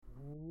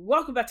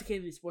Welcome back to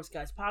Kennedy Sports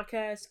Guys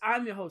Podcast.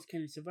 I'm your host,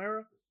 Kenny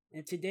Severa,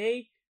 and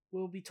today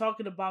we'll be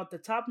talking about the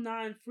top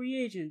 9 free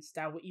agents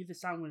that will either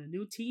sign with a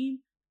new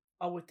team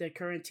or with their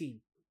current team.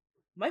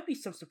 Might be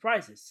some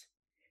surprises.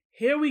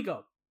 Here we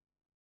go.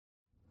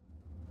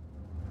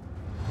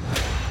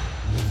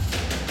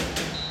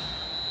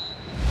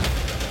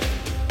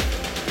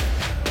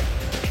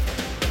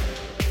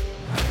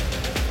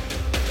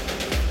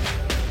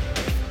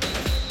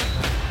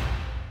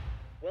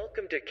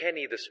 Welcome to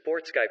Kenny the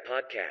Sports Guy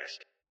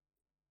Podcast.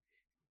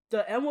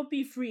 The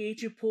MLB free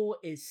agent pool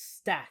is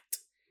stacked,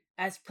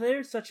 as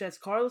players such as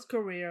Carlos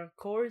Correa,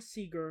 Corey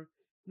Seager,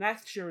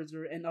 Max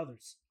Scherzer, and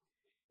others.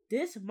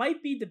 This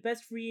might be the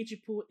best free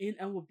agent pool in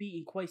MLB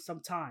in quite some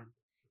time,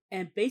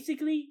 and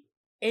basically,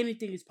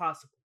 anything is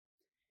possible.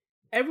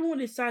 Everyone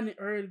is signing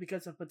early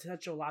because of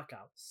potential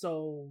lockout,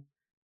 so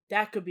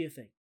that could be a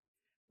thing.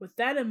 With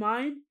that in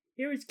mind,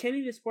 here is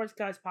Kenny the Sports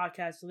Guys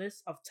Podcast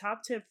list of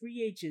top 10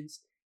 free agents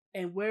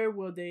and where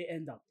will they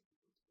end up.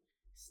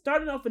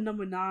 Starting off at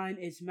number 9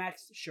 is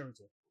Max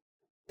Scherzer.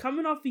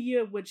 Coming off a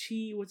year in which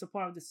he was a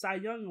part of the Cy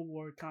Young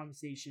Award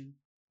conversation,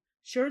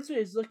 Scherzer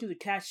is looking to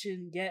cash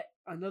in yet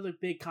another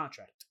big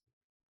contract.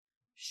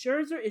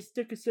 Scherzer is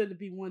still considered to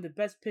be one of the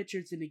best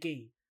pitchers in the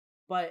game,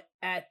 but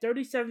at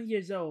 37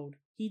 years old,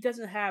 he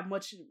doesn't have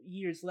much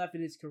years left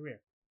in his career.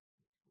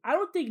 I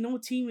don't think no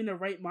team in their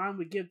right mind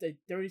would give the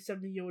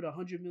 37-year-old a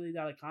 $100 million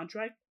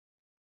contract,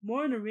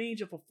 more in the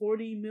range of a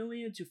 $40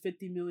 million to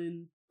 $50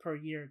 million per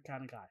year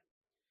kind of guy.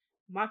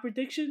 My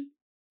prediction,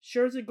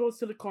 Scherzer goes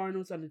to the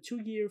Cardinals on a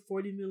 2-year,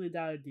 $40 million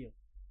deal.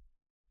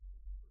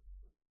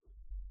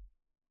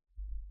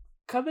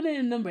 Coming in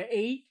at number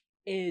 8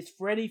 is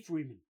Freddie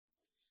Freeman.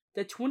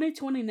 The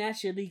 2020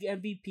 National League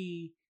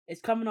MVP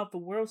is coming off a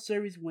World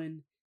Series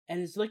win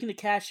and is looking to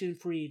cash in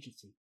free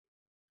agency.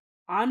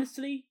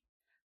 Honestly,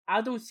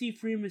 I don't see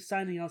Freeman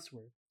signing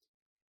elsewhere.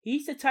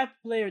 He's the type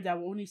of player that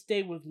will only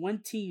stay with one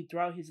team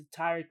throughout his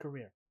entire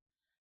career.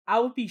 I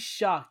would be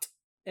shocked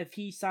if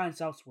he signs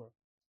elsewhere.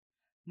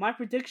 My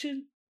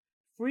prediction,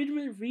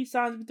 Freeman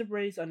re-signs with the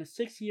Braves on a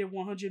 6-year,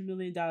 $100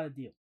 million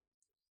deal.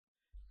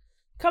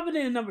 Coming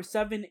in at number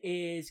 7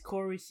 is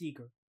Corey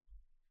Seager.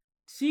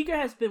 Seager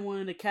has been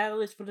one of the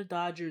catalysts for the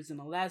Dodgers in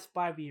the last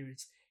 5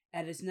 years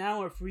and is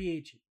now a free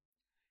agent.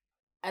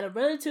 At a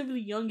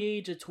relatively young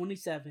age of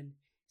 27,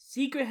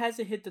 Seager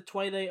hasn't hit the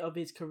twilight of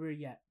his career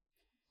yet.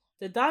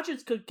 The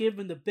Dodgers could give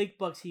him the big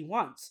bucks he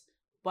wants,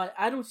 but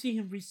I don't see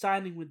him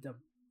re-signing with them.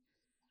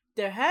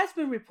 There has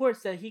been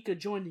reports that he could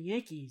join the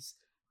Yankees,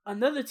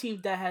 another team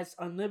that has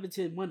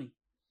unlimited money.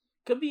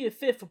 Could be a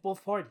fit for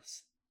both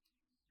parties.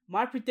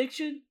 My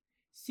prediction,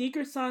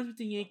 Seager signs with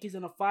the Yankees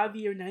on a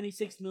 5-year,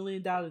 $96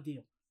 million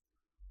deal.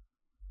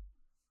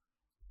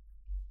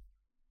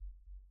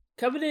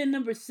 Coming in at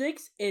number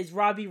 6 is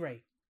Robbie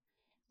Ray.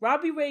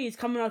 Robbie Ray is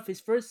coming off his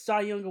first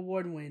Cy Young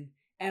Award win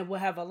and will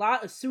have a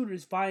lot of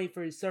suitors vying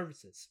for his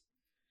services.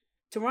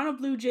 Toronto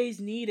Blue Jays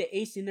need an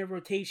ace in their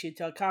rotation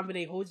to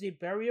accommodate Jose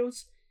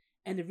Barrios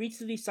and the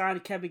recently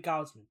signed Kevin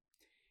Gausman.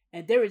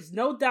 And there is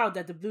no doubt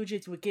that the Blue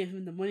Jays will give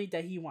him the money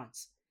that he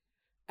wants.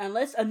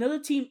 Unless another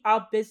team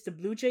outbids the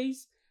Blue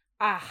Jays,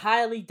 I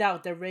highly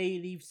doubt that Ray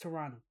leaves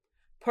Toronto.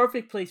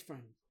 Perfect place for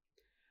him.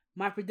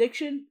 My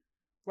prediction,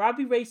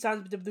 Robbie Ray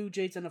signs with the Blue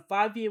Jays on a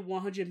 5-year,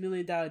 $100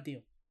 million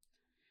deal.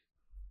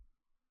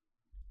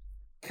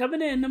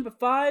 Coming in at number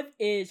 5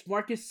 is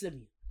Marcus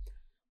Semien.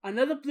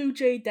 Another Blue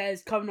Jay that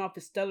is coming off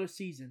a stellar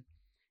season.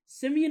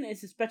 Semien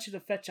is expected to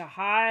fetch a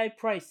high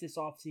price this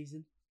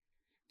offseason.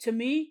 To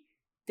me,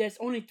 there's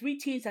only 3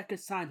 teams that could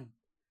sign him.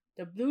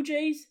 The Blue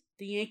Jays,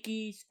 the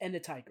Yankees, and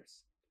the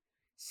Tigers.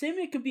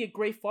 Semien could be a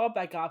great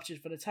fallback option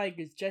for the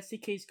Tigers just in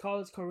case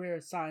Carlos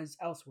Correa signs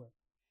elsewhere.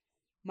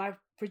 My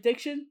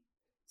prediction,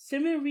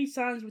 Semien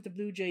re-signs with the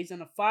Blue Jays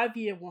on a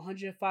 5-year,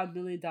 $105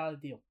 million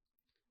deal.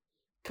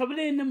 Coming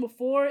in at number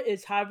 4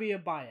 is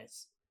Javier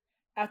Baez.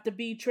 After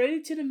being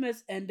traded to the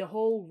Mets and the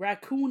whole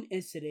raccoon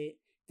incident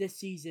this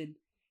season,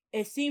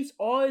 it seems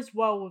all is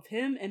well with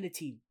him and the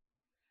team.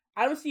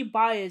 I don't see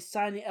Baez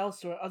signing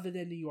elsewhere other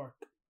than New York.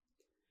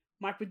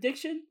 My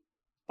prediction,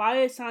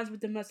 Baez signs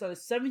with the Mets on a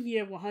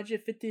 7-year,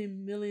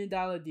 $150 million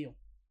deal.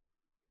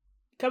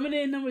 Coming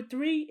in at number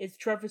 3 is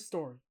Trevor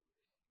Story.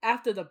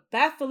 After the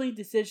baffling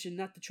decision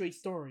not to trade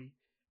Story,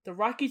 the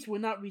Rockies will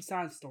not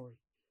re-sign Story.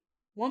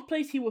 One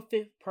place he will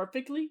fit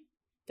perfectly,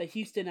 the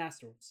Houston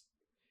Astros.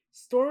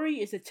 Story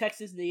is a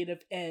Texas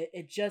native and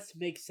it just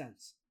makes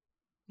sense.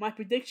 My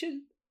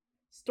prediction,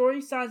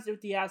 Story signs with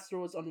the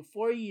Astros on a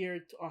 4-year,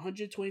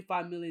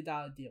 $125 million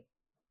deal.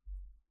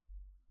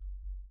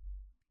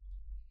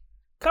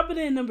 Coming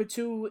in at number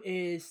 2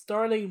 is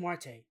Starling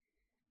Marte.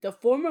 The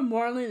former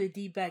Marlin and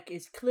D-back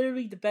is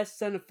clearly the best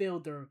center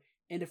fielder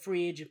in the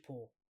free agent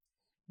pool.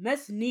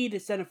 Mets need a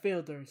center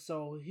fielder,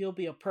 so he'll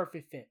be a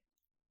perfect fit.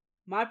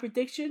 My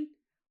prediction,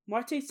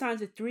 Marte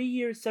signs a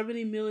 3-year,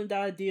 $70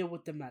 million deal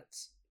with the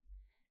Mets.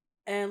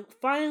 And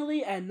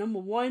finally, at number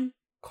 1,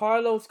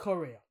 Carlos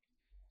Correa.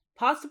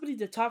 Possibly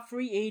the top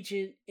free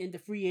agent in the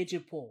free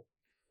agent pool.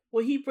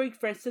 Will he break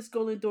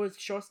Francisco Lindor's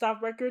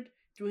shortstop record?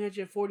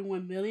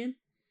 $341 million.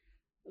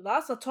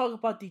 Lots of talk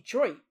about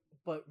Detroit,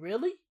 but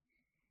really?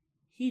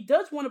 He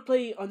does want to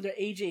play under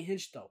AJ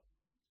Hinch though.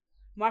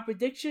 My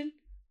prediction,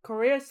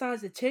 Correa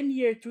signs a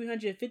 10-year,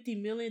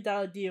 $350 million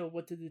deal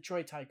with the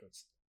Detroit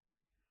Tigers.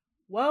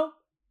 Well,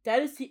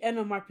 that is the end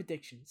of my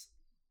predictions.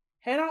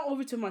 Head on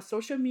over to my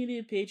social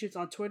media pages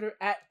on Twitter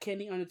at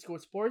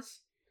Kenny_sports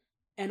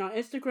and on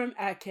Instagram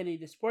at Kenny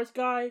the Sports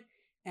Guy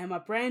and my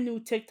brand new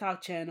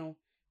TikTok channel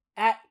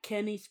at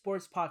Kenny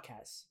Sports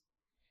Podcast.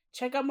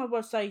 Check out my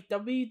website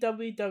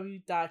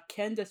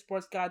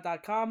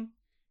www.kenthesportsguy.com,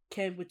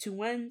 Ken with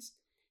 2 N's.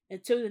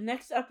 Until the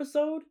next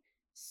episode,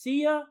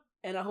 see ya,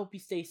 and I hope you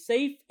stay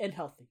safe and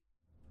healthy.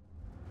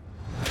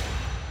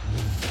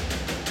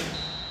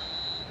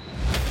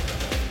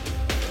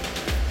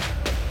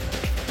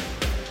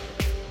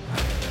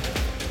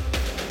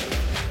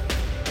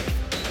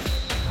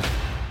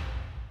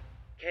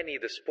 Kenny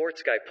the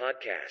Sports Guy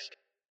Podcast.